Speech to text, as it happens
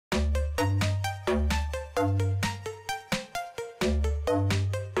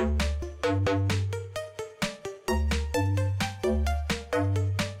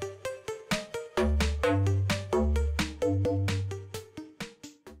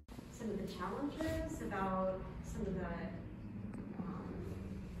challenges, about some of the,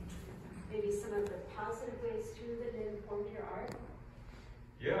 maybe some of the positive ways too that it informed your art?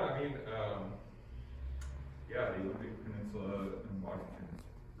 Yeah, I mean, yeah, the Olympic Peninsula in Washington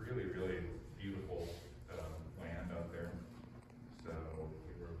is really, really beautiful land out there. So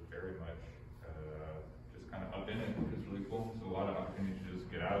we were very much just kind of up in it, which is really cool. So a lot of opportunities to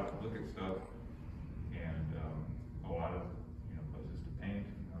just get out, look at stuff, and a lot of places to paint.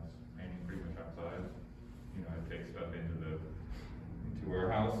 I was painting pretty much outside. I'd take stuff into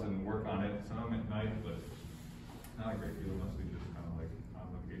our house and work on it some at night, but not a great deal. Mostly just kind of like on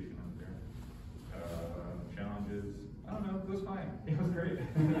location out there. Challenges. I don't know. It was fine. It was great.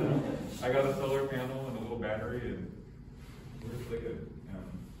 I got a solar panel and a little battery, and it was really good.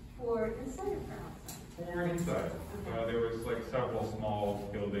 For inside or for outside? For inside. Okay. There was like several small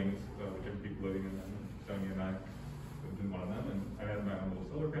buildings with different people living in them. Sonia and I lived in one of them, and I had my own little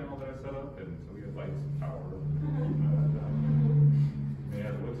solar panel that I set up, and so we had lights and power. They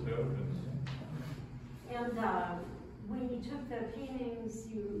had a wood stove. And when you took the paintings,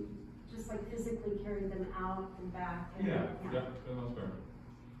 you just like physically carried them out and back? And Yeah, for the most part.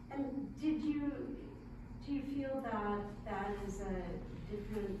 And do you feel that that is a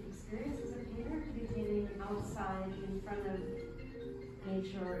different experience as a painter, to be painting outside in front of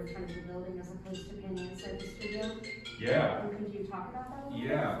nature or in front of the building as opposed to painting inside the studio? Yeah. And could you talk about that a little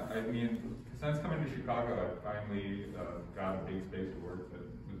Yeah, I mean, since coming to Chicago, I finally got a big space to work. That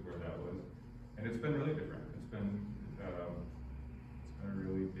was where that was, and it's been really different. It's been a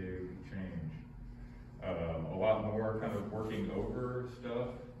really big change. A lot more kind of working over stuff,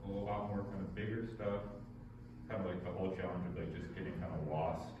 a lot more kind of bigger stuff. Kind of like the whole challenge of like just getting kind of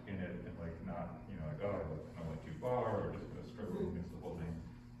lost in it and like not, like, oh, I went too far, or just kind of struggling against the whole thing,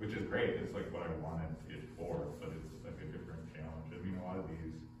 which is great. It's like what I wanted it for, but it's like a different challenge. I mean, a lot of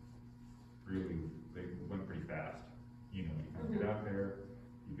these really, they went pretty fast. You kind of get out there,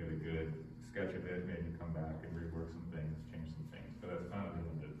 you get a good sketch of it, maybe come back and rework some things, change some things. But that's kind of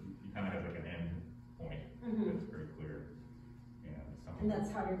you kind of have like an end point that's very clear. And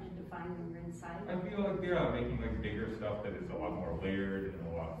that's harder to define when you're inside? I feel like, making like bigger stuff that is a lot more layered and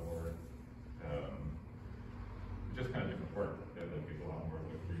a lot more, just kind of different work that like is a lot more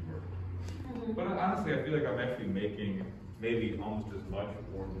like rework. But honestly, I feel like I'm actually making maybe almost as much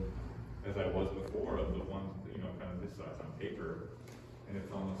for them as I was before of the ones, kind of this size on paper. And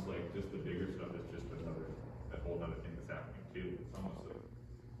it's almost like just the bigger stuff is just a whole other thing that's happening too. It's almost like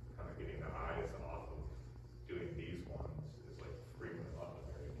kind of getting the eyes off of doing these ones is like freeing them up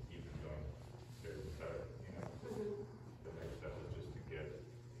and they're even going very better, The next step is just to get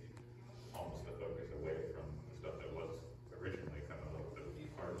almost the focus away from the stuff that was originally kind of like the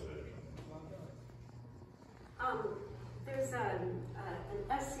part of it. There's an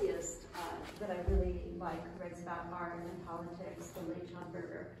essayist that I really like who writes about art and politics, the late John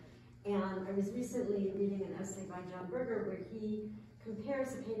Berger. And I was recently reading an essay by John Berger where he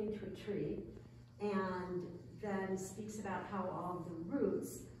compares a painting to a tree and then speaks about how all of the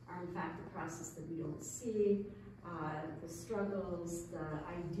roots are in fact the process that we don't see, the struggles, the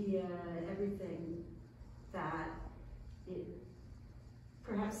idea, everything that it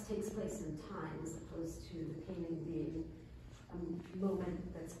perhaps takes place in time as opposed to the painting being a moment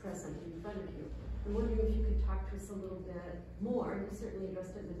that's present in front of you. I'm wondering if you could talk to us a little bit more, you certainly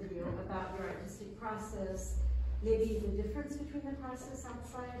addressed it in the video, about your artistic process, maybe the difference between the process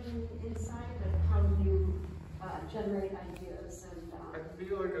outside and inside, and how you generate ideas. And I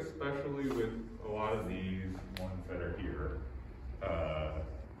feel like especially with a lot of these ones that are here,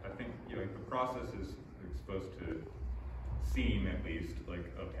 I think like the process is supposed to seem at least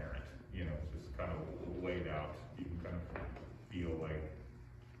like apparent. It's just kind of laid out. You can kind of feel like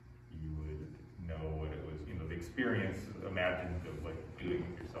you would know what it was. The experience imagined of like doing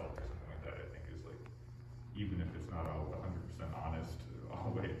it yourself or something like that. I think is like, even if it's not all 100% honest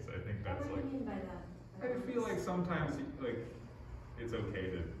always. I think that's what like. do you mean by that? I feel like sometimes like it's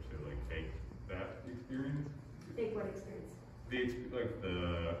okay to like fake that experience. Fake what experience?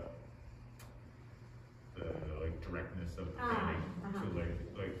 The like directness of the painting. So like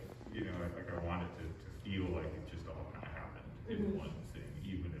I want it to feel like it just all kind of happened in one thing,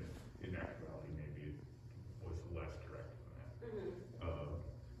 even if in actuality maybe it was less direct than that.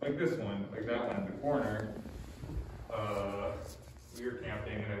 Like this one, like that one in the corner. We were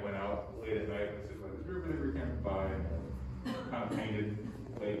camping and I went out late at night and said, "Well, this river that we were camping by," and kind of painted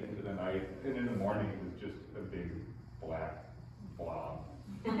late into the night. And in the morning it was just a big black blob.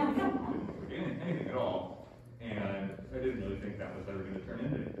 Didn't look like anything at all. And I didn't really think that was ever going to turn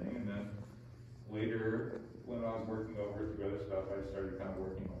into anything. And then later, when I was working over through other stuff, I started kind of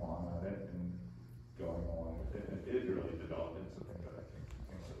working along on it and going along with it, and it did really develop into something that I think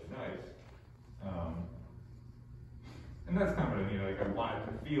is really nice. And that's kind of what I mean, like I wanted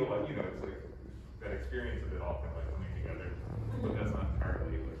to feel like, you know, it's like that experience of it all kind of like coming together, but that's not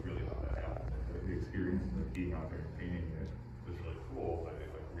entirely like really how that happened. Like, the experience of being out there and painting it was really cool, but it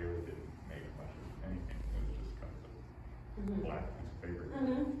like really didn't make much of anything. It was just kind of a black piece of paper.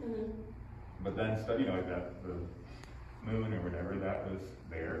 But then stuff, you know, like that, the moon or whatever, that was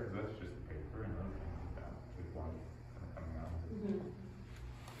there, that's just paper and other things like that, with light kind of coming out.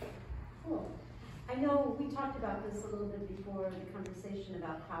 Cool. I know we talked about this a little bit before the conversation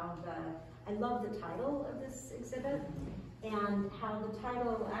about how I love the title of this exhibit and how the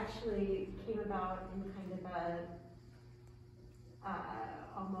title actually came about in kind of a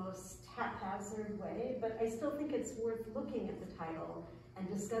almost haphazard way, but I still think it's worth looking at the title and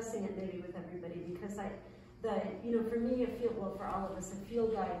discussing it maybe with everybody, because you know, for me, for all of us, a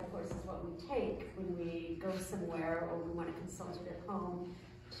field guide, of course, is what we take when we go somewhere or we want to consult it at home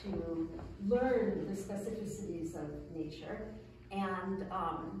to learn the specificities of nature. And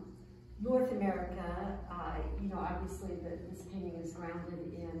North America, you know, obviously this painting is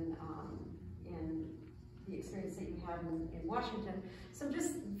grounded in the experience that you had in Washington. So I'm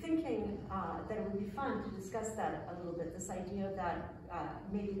just thinking that it would be fun to discuss that a little bit, this idea that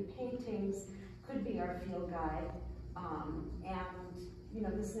maybe the paintings could be our field guide. And, you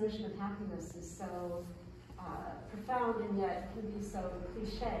know, this notion of happiness is so profound and yet can be so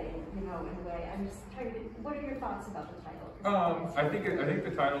cliche, you know, in a way. I'm just trying to get, what are your thoughts about the title? I think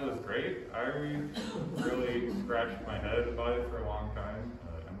the title is great. I really scratched my head about it for a long time.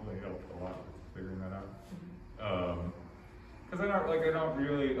 Emily helped a lot with figuring that out. Because I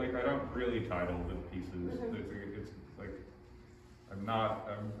don't really title the pieces. It's like I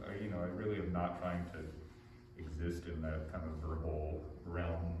really am not trying to exist in that kind of verbal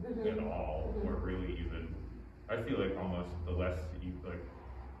realm at all, or really even. I feel like almost the less you like,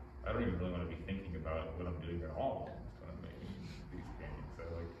 I don't even really want to be thinking about what I'm doing at all when I'm making these paintings.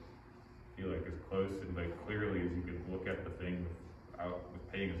 I like feel like as close and like clearly as you can look at the thing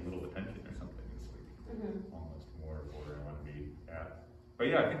with paying as little attention or something. It's like almost more of where I want to be at.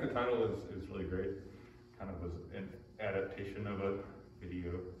 But yeah, I think the title is really great. Kind of was an adaptation of a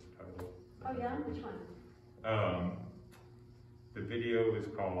video title. Oh yeah, which one? The video is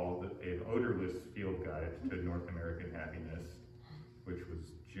called An Odorless Field Guide to North American Happiness, which was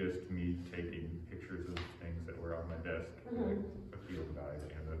just me taking pictures of things that were on my desk, like a field guide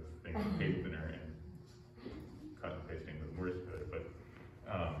and a thing of paint thinner, and cut and pasting the words to it.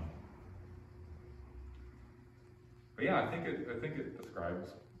 But yeah, I think it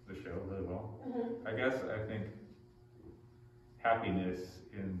describes the show really well. I guess I think happiness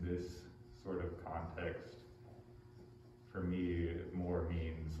in this sort of context for me more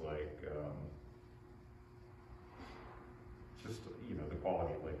means like just, you know, the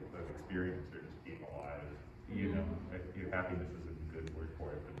quality of experience or just being alive. You know, happiness is a good word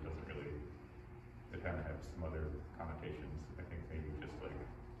for it, but it doesn't really. It kind of has some other connotations. I think maybe just like,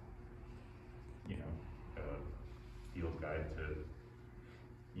 you know, a field guide to,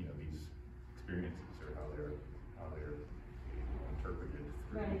 you know, these experiences or how they're interpreted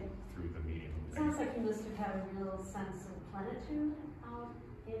through the medium. It sounds like you must have had a real sense of plenitude out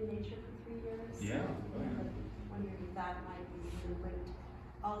in nature for 3 years. Yeah. Wondering if that might be linked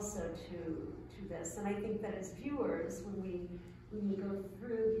also to this. And I think that as viewers, when we go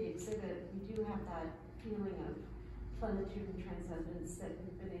through the exhibit, we do have that feeling of plenitude and transcendence that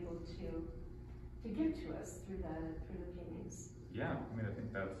we've been able to give to us through the paintings. Yeah, I mean, I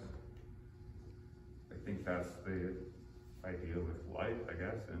think that's the idea with life, I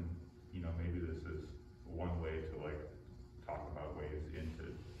guess, and you know, maybe this is one way to like talk about ways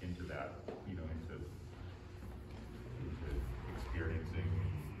into that, you know, into experiencing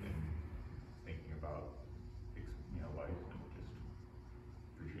and thinking about, you know, life and just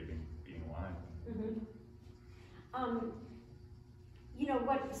appreciating being alive. You know,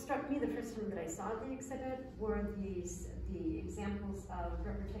 what struck me the first time that I saw the exhibit were the examples of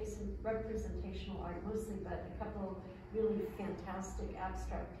representational art mostly, but a couple really fantastic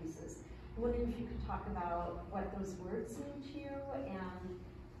abstract pieces. I'm wondering if you could talk about what those words mean to you and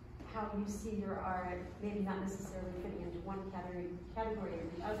how you see your art, maybe not necessarily fitting into one category or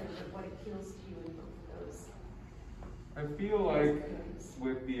the other, but what appeals to you in both of those. I feel like,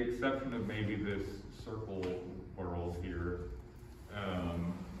 with the exception of maybe this circle world here,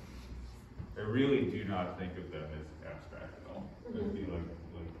 I really do not think of them as abstract at all. I feel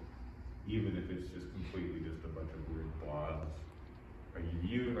like even if it's just completely just a bunch of weird blobs, I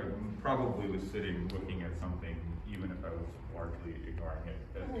probably was sitting looking at something, even if I was largely ignoring it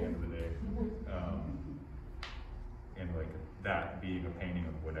at the end of the day. And like that being a painting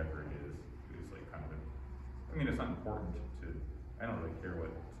of whatever it is like kind of, I mean, it's not important to, I don't really care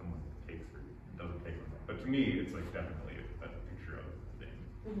what someone takes or doesn't take from it. But to me, it's like definitely a picture of a thing.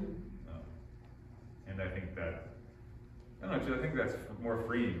 And I think that, I don't know, I think that's more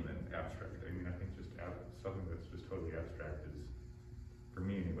freeing than abstract. I mean, I think just something that's just totally abstract is, for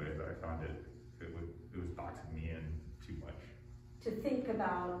me anyways, I found it was boxing me in too much. To think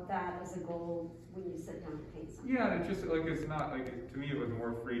about that as a goal when you sit down to paint something. Yeah, and it's just like, it's not like, to me it was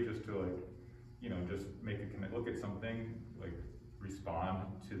more free just to like, you know, just make a connect, look at something, like respond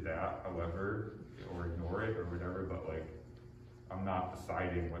to that however, or ignore it or whatever, but like, I'm not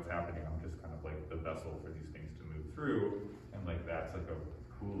deciding what's happening, I'm just kind of like the vessel for these things to move through, and like that's like a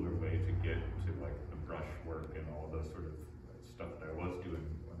cooler way to get to like the brush work and all the sort of stuff that I was doing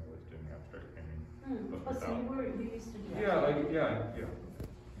when I was doing abstract painting. Oh, so you used to do that? Yeah.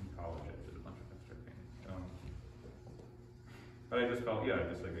 In college I did a bunch of abstract painting. But I just felt,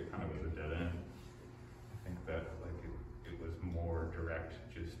 just like it kind of was a dead end. I think that like it was more direct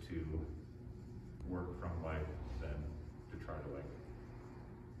just to work from life than to try to like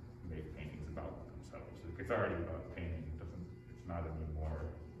make paintings about themselves. Like, it's already about painting. It's not any more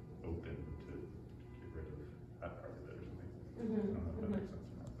open to get rid of that part of it or something. I don't know if that makes sense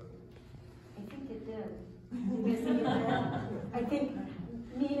or not, but I think it did. I think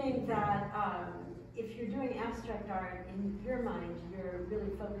meaning that if you're doing abstract art, in your mind, you're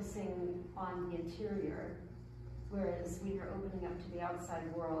really focusing on the interior, whereas when you're opening up to the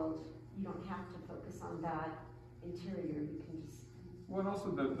outside world, you don't have to focus on that interior. You can just... Well, and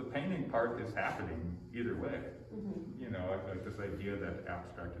also the painting part is happening either way. You know, like this idea that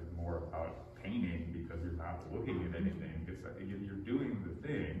abstract is more about painting because you're not looking at anything. It's like you're doing the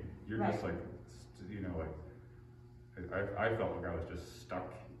thing. You're just like, you know, like I felt like I was just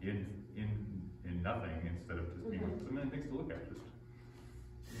stuck in nothing instead of just being like, so many things to look at. Just,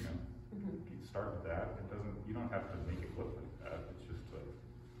 you know, you start with that. You don't have to make it look like that. It's just like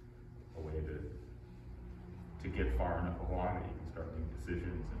a way to get far enough along that you can start making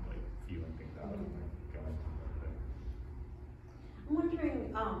decisions and like feeling things out and like going through that. I'm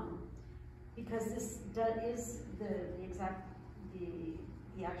wondering, because this is the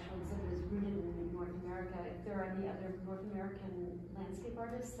actual exhibit is rooted in North America, if there are any other North American landscape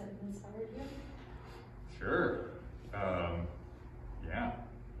artists that have inspired you? Sure. Yeah.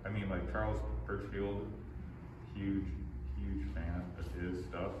 I mean, like Charles Birchfield, huge fan of his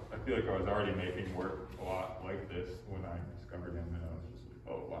stuff. I feel like I was already making work a lot like this when I discovered him, and I was just like,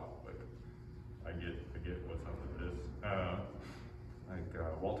 oh wow, like I get what's up with this.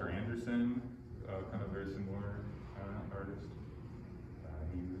 Walter Anderson, kind of very similar artist.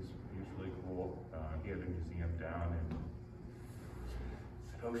 He was really cool. He had a museum down in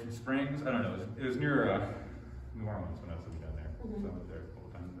Ocean Springs. I don't know. It was near New Orleans when I was living down there. So I went there a couple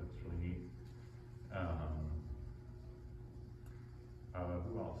times. That's really neat.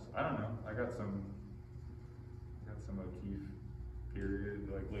 Who else? I don't know. I got some O'Keeffe period,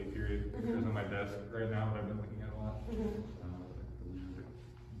 like late period pictures on my desk right now that I've been looking at a lot. The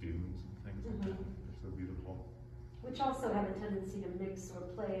dunes and things like that. They're so beautiful. Which also have a tendency to mix or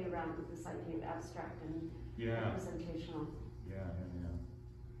play around with this idea of abstract and representational. Yeah.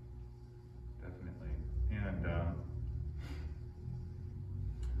 Definitely. And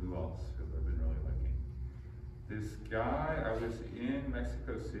who else have I been really liking? This guy, I was in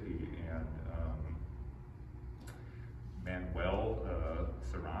Mexico City, and Manuel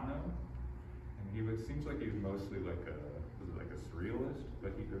Serrano, and seems like he's mostly like a surrealist,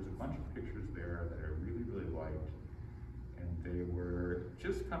 but there's a bunch of pictures there that I really liked, and they were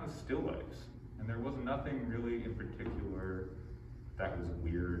just kind of still lifes, and there was nothing really in particular that was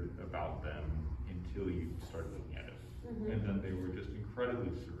weird about them until you started looking at it. And then they were just incredibly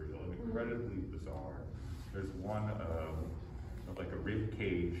surreal and incredibly bizarre. There's one of like a rib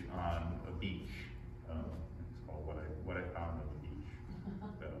cage on a beach. It's called What I Found on the Beach,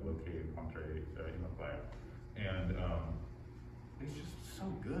 located in Monterey, in La Playa. And it's just so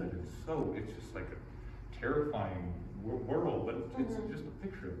good. It's just like a terrifying world, but it's just a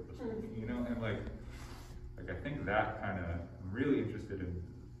picture of this, you know? And like I think that kind of, I'm really interested in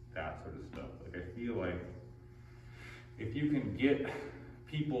that sort of stuff. Like I feel like if you can get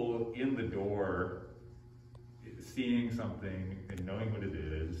people in the door seeing something and knowing what it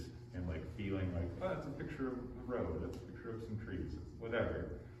is and like feeling like, oh, it's a picture of a road, that's a picture of some trees,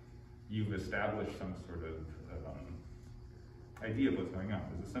 whatever, you've established some sort of idea of what's going on.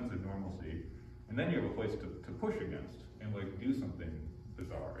 There's a sense of normalcy, and then you have a place to push against. and like do something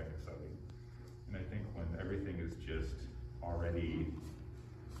bizarre and exciting. And I think when everything is just already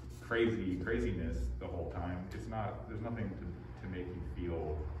craziness the whole time, it's not, there's nothing to make you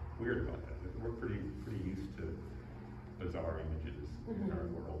feel weird about that. We're pretty used to bizarre images in our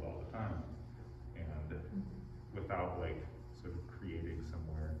world all the time. And without like sort of creating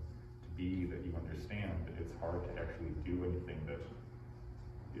somewhere to be that you understand, it's hard to actually do anything that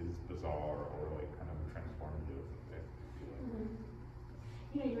is bizarre or like kind of transformative.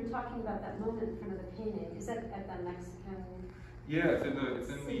 You know, you were talking about that moment in front of the painting. Is that at the Mexican? Yeah, it's in the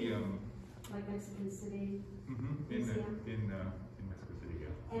like Mexican City Museum. In Mexico City,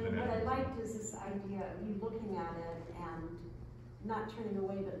 yeah. And what I liked is this idea of you looking at it and not turning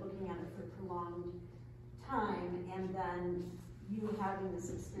away, but looking at it for a prolonged time, and then you having this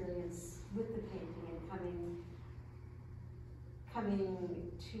experience with the painting and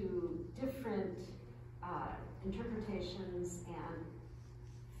coming to different interpretations, and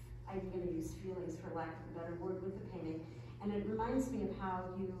I'm going to use feelings for lack of a better word with the painting. And it reminds me of how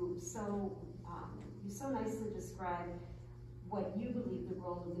you so nicely describe what you believe the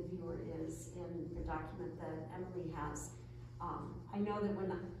role of the viewer is in the document that Emily has. I know that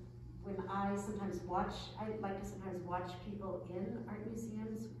when I sometimes watch, I like to sometimes watch people in art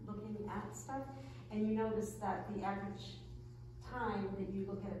museums looking at stuff, and you notice that the average time that you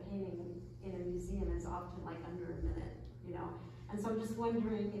look at a painting in a museum is often like under a minute, you know. And so I'm just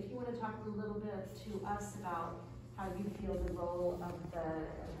wondering if you want to talk a little bit to us about how you feel the role of the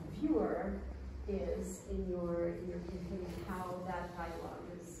viewer is in your thinking, and how that dialogue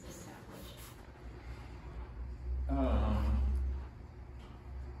is established.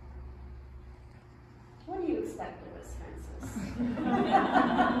 What do you expect of us, Francis?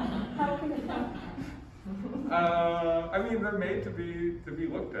 How can it help? I mean, they're made to be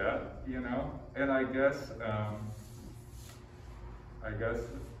looked at, you know, and I guess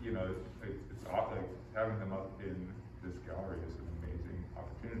you know, it's awful, like having them up in this gallery is an amazing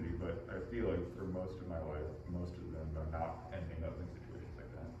opportunity, but I feel like for most of my life, most of them are not ending up in situations like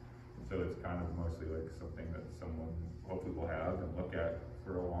that. So it's kind of mostly like something that someone hopefully will have and look at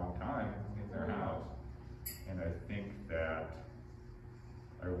for a long time in their house. And I think that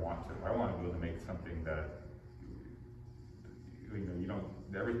I want to be able to make something that, you know, you don't,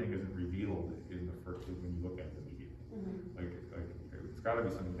 everything isn't revealed in the first, when you look at it immediately. Like it's got to be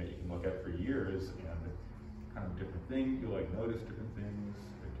something that you can look at for years, and kind of different things, you'll like notice different things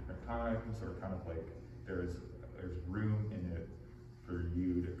at different times, or kind of like there's room in it for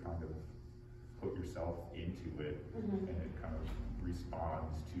you to kind of put yourself into it, and it kind of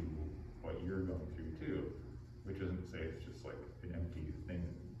responds to what you're going through too, which isn't to say it's just like an empty thing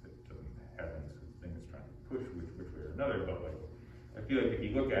that doesn't have any sort of thing it's trying to push which way or another, but like I feel like if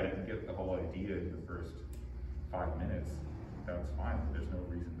you look at it and get the whole idea in the first 5 minutes, that's fine. There's no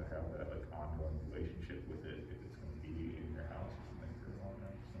reason to have that like ongoing relationship with it if it's going to be in your house or something for a long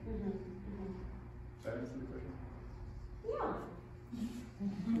time. So. Does that answer the question? Yeah.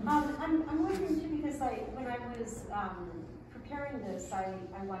 I'm wondering too, because when I was preparing this, I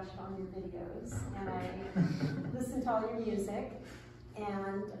watched all your videos and I listened to all your music,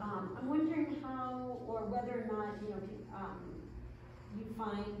 and I'm wondering how or whether or not you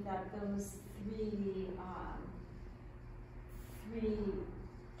find that those three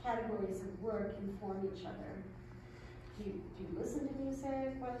categories of work inform each other. Do you listen to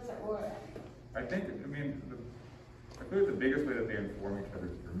music? What is it? Or I think, I mean, I feel like the biggest way that they inform each other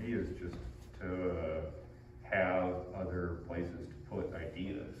for me is just to have other places to put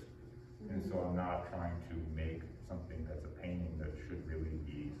ideas. And so I'm not trying to make something that's a painting that should really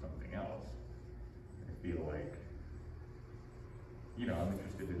be something else. I feel like, you know, I'm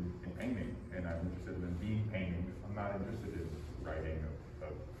interested in painting, and I'm interested in being painting. I'm not interested in writing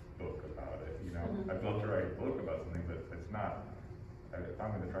a book about it, you know. I'd love to write a book about something, but it's not. If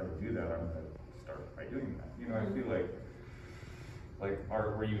I'm going to try to do that, I'm going to start by doing that. You know, I feel like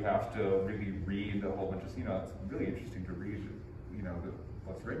art where you have to really read a whole bunch of, you know, it's really interesting to read, you know,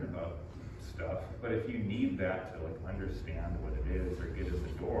 what's written about stuff. But if you need that to like understand what it is or get in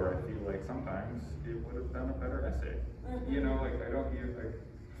the door, I feel like sometimes it would have been a better essay. You know, like I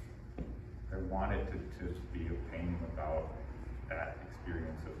want it to be a painting about that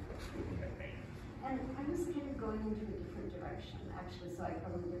experience of looking at paintings. And I was kind of going into a different direction, actually, so I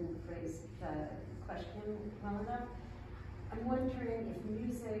probably didn't phrase the question well enough. I'm wondering if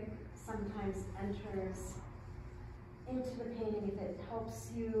music sometimes enters into the painting, if it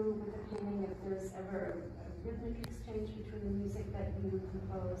helps you with the painting, if there's ever a rhythmic exchange between the music that you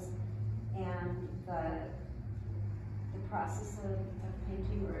compose and the process of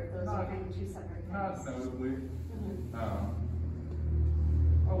painting, or if those are kind of two separate things? Not notably. Mm-hmm.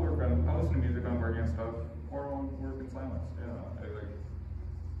 I'll listen to music when I'm working on stuff, or I'll work in silence. Yeah,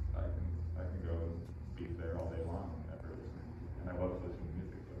 I can go and be there all day long after listening, and I love listening to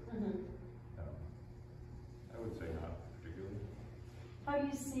music, but I would say not particularly. How do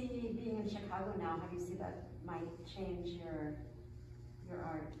you see being in Chicago now? How do you see that might change your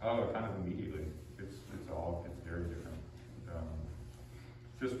art? Oh, kind of immediately. It's very different.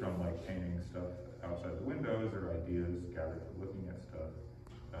 Just from like painting stuff outside the windows or ideas gathered from looking at stuff.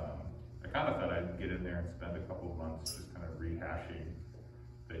 I kind of thought I'd get in there and spend a couple of months just kind of rehashing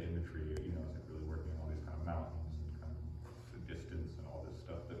the imagery, as like really working on all these kind of mountains and kind of the distance and all this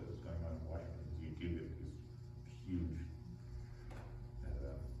stuff that was going on in Washington. You do get these huge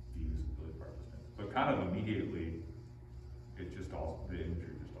views of really far distance. But kind of immediately, the imagery just all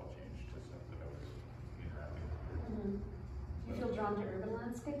changed to stuff that I was interacting with. Mm-hmm. Do you feel drawn to urban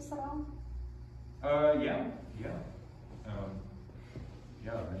landscapes at all? Yeah.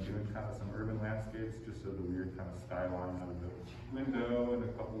 I've been doing kind of some urban landscapes, just so the weird kind of skyline out of the window, and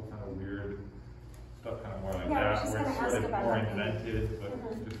a couple of kind of weird stuff, kind of more like that, where it's sort of more invented, but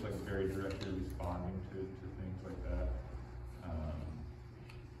just like very directly responding to things like that.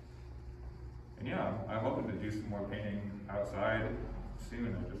 And yeah, I'm hoping to do some more painting outside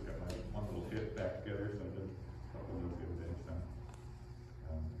soon. I just got my one little hit back together, so I did a couple of those the other day. So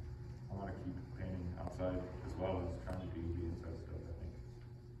I want to keep painting outside as well as trying to do the inside stuff. I think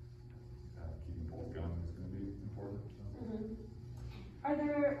keeping both going is going to be important. So. Are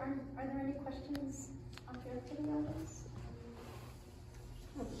there any questions out there for the others?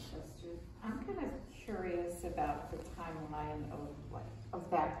 I have a question. I'm kind of curious about the timeline of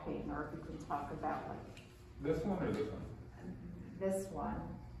that painting, or if you can talk about This one or this one? this one.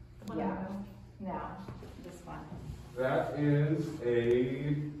 No, this one. That is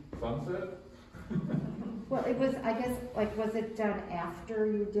a sunset. Well, it was, I guess, was it done after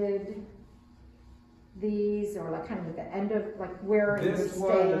you did these, or kind of at the end of, where in your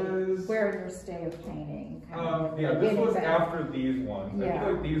stay of painting? Yeah, this was after these ones. Yeah. I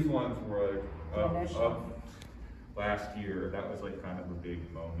feel like these ones were up last year. That was kind of a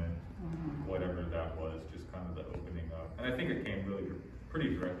big moment, whatever that was, just kind of the opening up. And I think it came really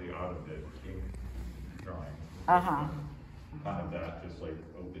pretty directly out of the ink drawing. Kind of that, just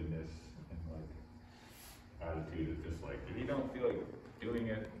openness and attitude of just if you don't feel like doing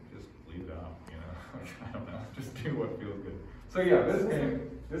it, just leave it out, I don't know, just do what feels good. So yeah,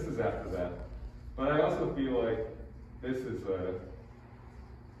 this is after that. But I also feel like this is a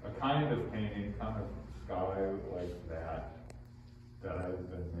kind of painting, kind of sky like that I've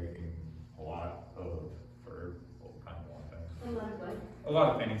been making a lot of for kind of a long time. A lot of what? A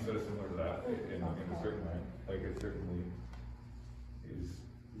lot of paintings sort of similar to that in a certain way. It certainly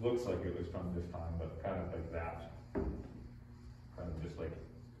looks like it was from this time, but kind of like that. Kind of just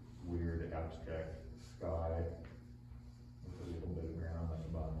weird abstract sky with a little bit of ground on the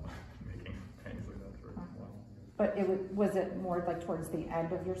bottom. Making paintings like that for a while. But was it more towards the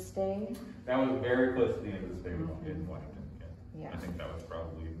end of your stay? That was very close to the end of the stay in Washington. Yeah. I think that was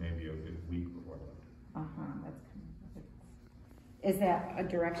probably maybe a good week before I left. That's kind of, is that a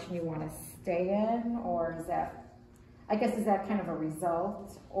direction you want to stay in, or is that kind of a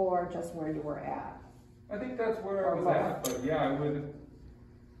result, or just where you were at? I think that's where I was at, but yeah, I would.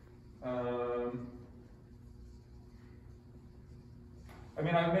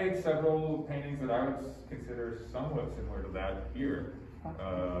 I've made several paintings that I would consider somewhat similar to that here. Kind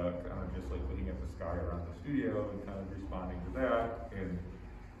of just looking at the sky around the studio and kind of responding to that, and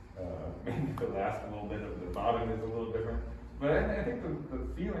maybe the last little bit of the bottom is a little different. But I think the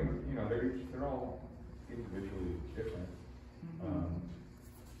feeling, they're all individually different.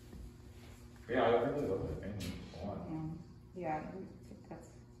 Yeah, I really love that painting a lot. Yeah, that's.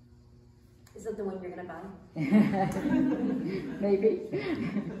 Is that the one you're going to buy? Maybe.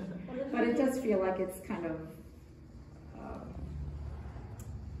 But it does feel like it's kind of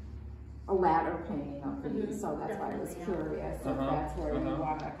a ladder painting of these, so that's why I was curious if that's where you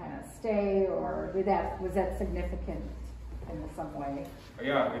want to kind of stay, or was that significant in some way?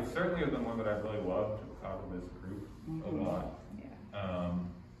 Yeah, it's certainly the one that I've really loved out of this group a lot. Yeah.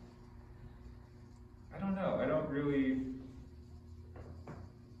 I don't know. I don't really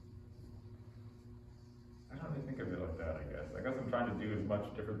think of it like that, I guess. I'm trying to do as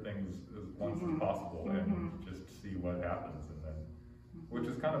much different things as once as possible and just see what happens, and then, which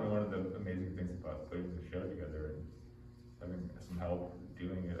is kind of one of the amazing things about putting the show together and having some help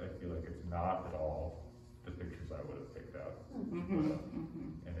doing it. I feel like it's not at all the pictures I would have picked out.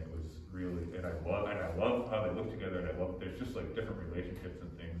 And it was really, and I love how they look together, and I love their it's just like different relationships and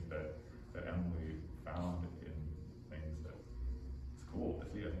things that Emily found in things that it's cool to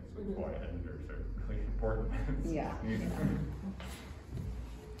see. I think it's like why editors are really important. Yeah.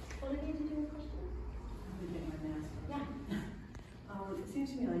 Well, did you do a question? I'm gonna get my mask. Yeah. It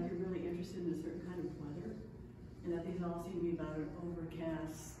seems to me like you're really interested in a certain kind of weather, and that these all seem to be about an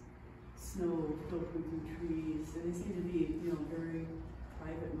overcast, snow filtering through trees, and they seem to be, very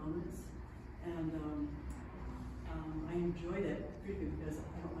private moments. And I enjoy that particularly because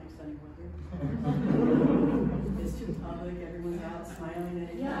I don't like sunny weather. It's too public, everyone's out smiling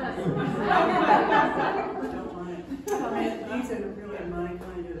at each other. Don't want it. So I mean, these are really my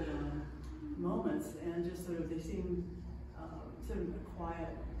kind of moments, and just sort of, they seem sort of a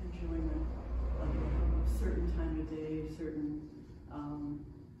quiet enjoyment of a certain time of day, certain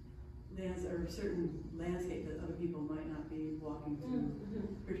certain landscape that other people might not be walking through,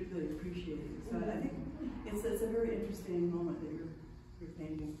 particularly appreciating. So I think it's a very interesting moment that you're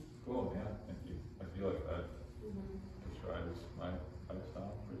painting. Cool, yeah, thank you. I feel like that describes my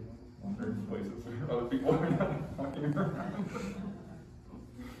lifestyle pretty much. Wandering places where other people are not walking around.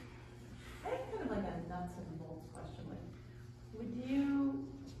 I have kind of like a nuts and bolts question. Like, would you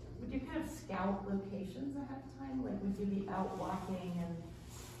kind of scout locations ahead of time? Like, would you be out walking and?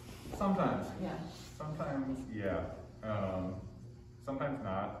 Sometimes. Yeah. Sometimes, yeah. Sometimes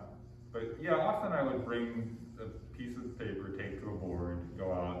not. But yeah, often I would bring a piece of paper taped to a board,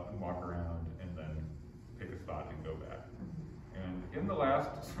 go out and walk around, and then pick a spot and go back. And in the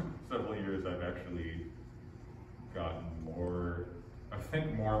last several years, I've actually gotten more, I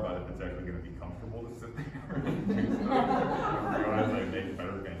think more about if it's actually going to be comfortable to sit there and do stuff. I realize I make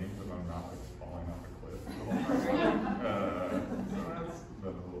better paintings if I'm not like falling off a cliff. So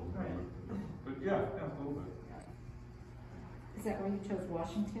that's a little bit. But yeah, a little bit. Is that why you chose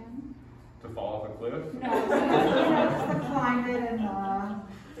Washington? To fall off a cliff? No, the climate and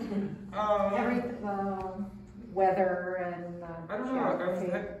the weather and I don't know.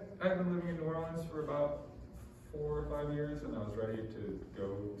 I've been living in New Orleans for about 4 or 5 years, and I was ready to go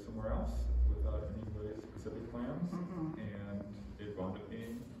somewhere else without any really specific plans, and it wound up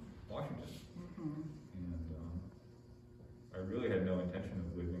being Washington. And I really had no intention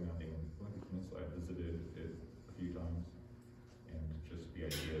of living on the Olympic Peninsula. I visited it a few times, and just the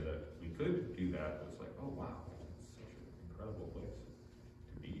idea that we could do that was like, oh wow, it's such an incredible place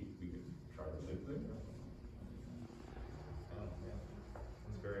to be. We could try to live there.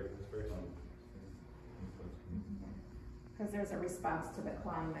 It's very fun. because there's a response to the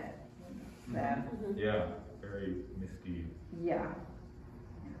climate that Yeah, very misty. yeah.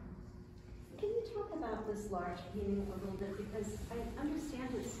 Can you talk about this large painting a little bit, because I understand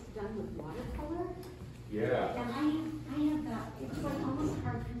it's done with watercolor, Yeah. and I have that, it's like almost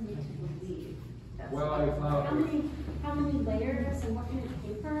hard for me to believe. That's Well, like, it's not- how many layers and what kind of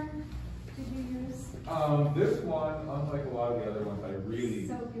paper did you use? This one, unlike a lot of the other ones, I really,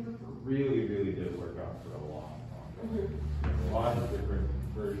 So beautiful. really did work on for a long time. A lot of different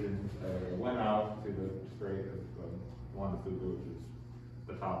versions. I went out to the Strait of Vancouver, which is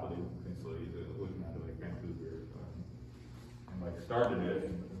the top of the peninsula, looking at like Vancouver, and like started it,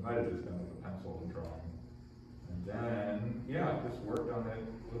 and might have just done with a pencil and drawing. And then, yeah, I just worked on it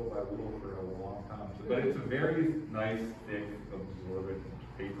little by little for a long time. So, but it's a very nice, thick, absorbent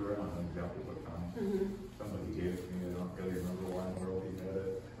paper. I don't know exactly what kind. Somebody gave it to me. I don't really remember why in the world he had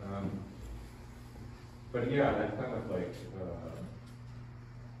it. But yeah, that kind of like,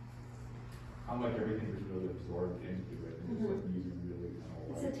 how much everything was really absorbed into it, and it's like using really kind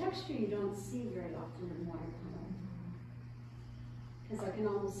of It's a texture you don't see very often in watercolor. Because I can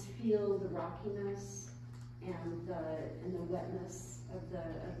almost feel the rockiness and the wetness of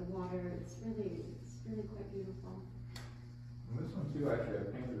the water. It's really quite beautiful. And this one too, actually, I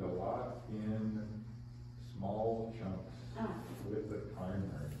painted a lot in small chunks with the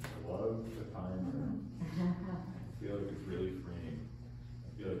timer. I love the timer. I feel like it's really freeing. I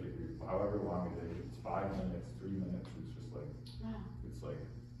feel like if you, however long it is, it's 5 minutes, 3 minutes, it's just like, it's like,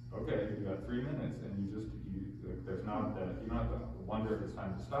 okay, you got 3 minutes, and like, there's not that, you don't have to wonder if it's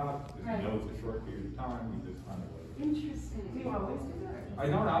time to stop, because you know it's a short period of time, you just kind of like. Interesting. Do you always do that? I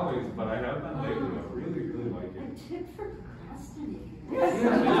don't always, but I have been lately. I really like A it. tip for procrastinators. Yeah,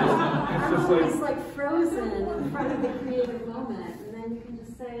 I'm it's always just like frozen in front of the creative moment, and then you can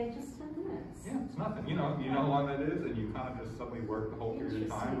just say, just 10 minutes. yeah, it's nothing. You know how long that is, and you kind of just suddenly work the whole period of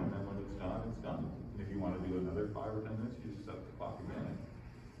time, and then when it's done, it's done. And if you want to do another 5 or 10 minutes, you just set the clock again.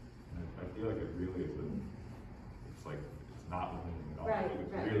 And I feel like it really is. It's like it's not limiting at all. Right,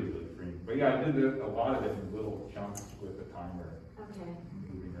 It's right. really freeing. But yeah, I did a lot of it in little chunks with a timer. Okay.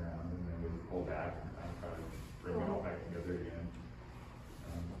 Moving around, and then we pull back and kind of try to bring it all back together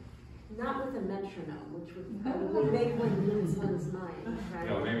Not with a metronome, which would make one lose one's mind, right?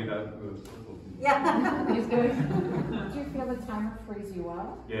 Yeah, maybe that was. Yeah. Do you feel the timer frees you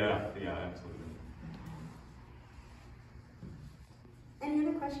up? Yeah, absolutely. Any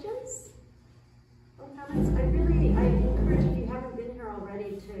other questions or comments? I encourage, if you haven't been here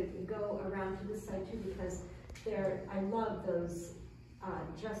already, to go around to the site too, because I love those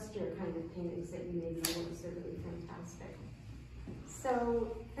gesture kind of paintings that you made. Those are really fantastic.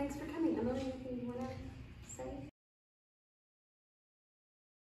 So thanks for coming. Emily, anything you want to say?